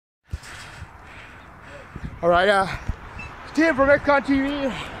All right, Tim from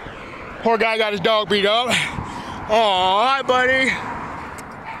Xcontv. Poor guy got his dog beat up. All right, buddy.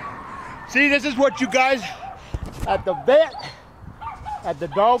 See, this is what you guys at the vet, at the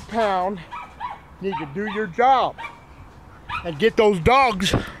dog pound, need to do your job and get those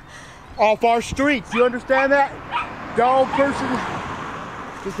dogs off our streets. You understand that? Dog person,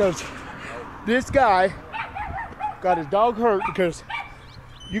 because this guy got his dog hurt because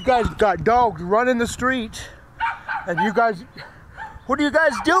you guys got dogs running the streets, and you guys, what are you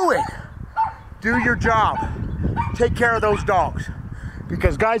guys doing? Do your job. Take care of those dogs,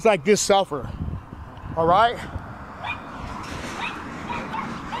 because guys like this suffer. All right?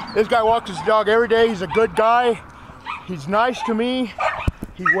 This guy walks his dog every day. He's a good guy. He's nice to me.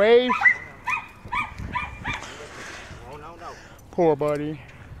 He waves. No. Poor buddy.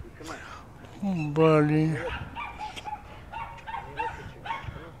 Oh, buddy.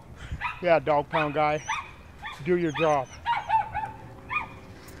 Yeah, dog pound guy. Do your job.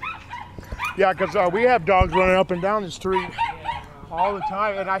 Yeah, because we have dogs running up and down the street all the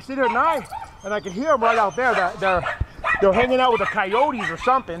time. And I sit here at night and I can hear them right out there. They're hanging out with the coyotes or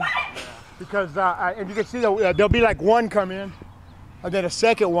something. Because, and you can see there'll be like one come in and then a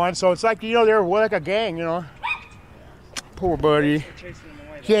second one. So it's like, you know, they're like a gang, you know. Poor buddy.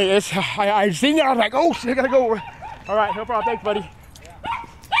 Yeah, I seen that. I was like, oh shit, I gotta go. All right, no problem. Thanks, buddy.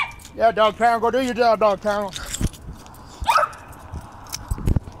 Yeah, dog pound, go do your job, dog pound.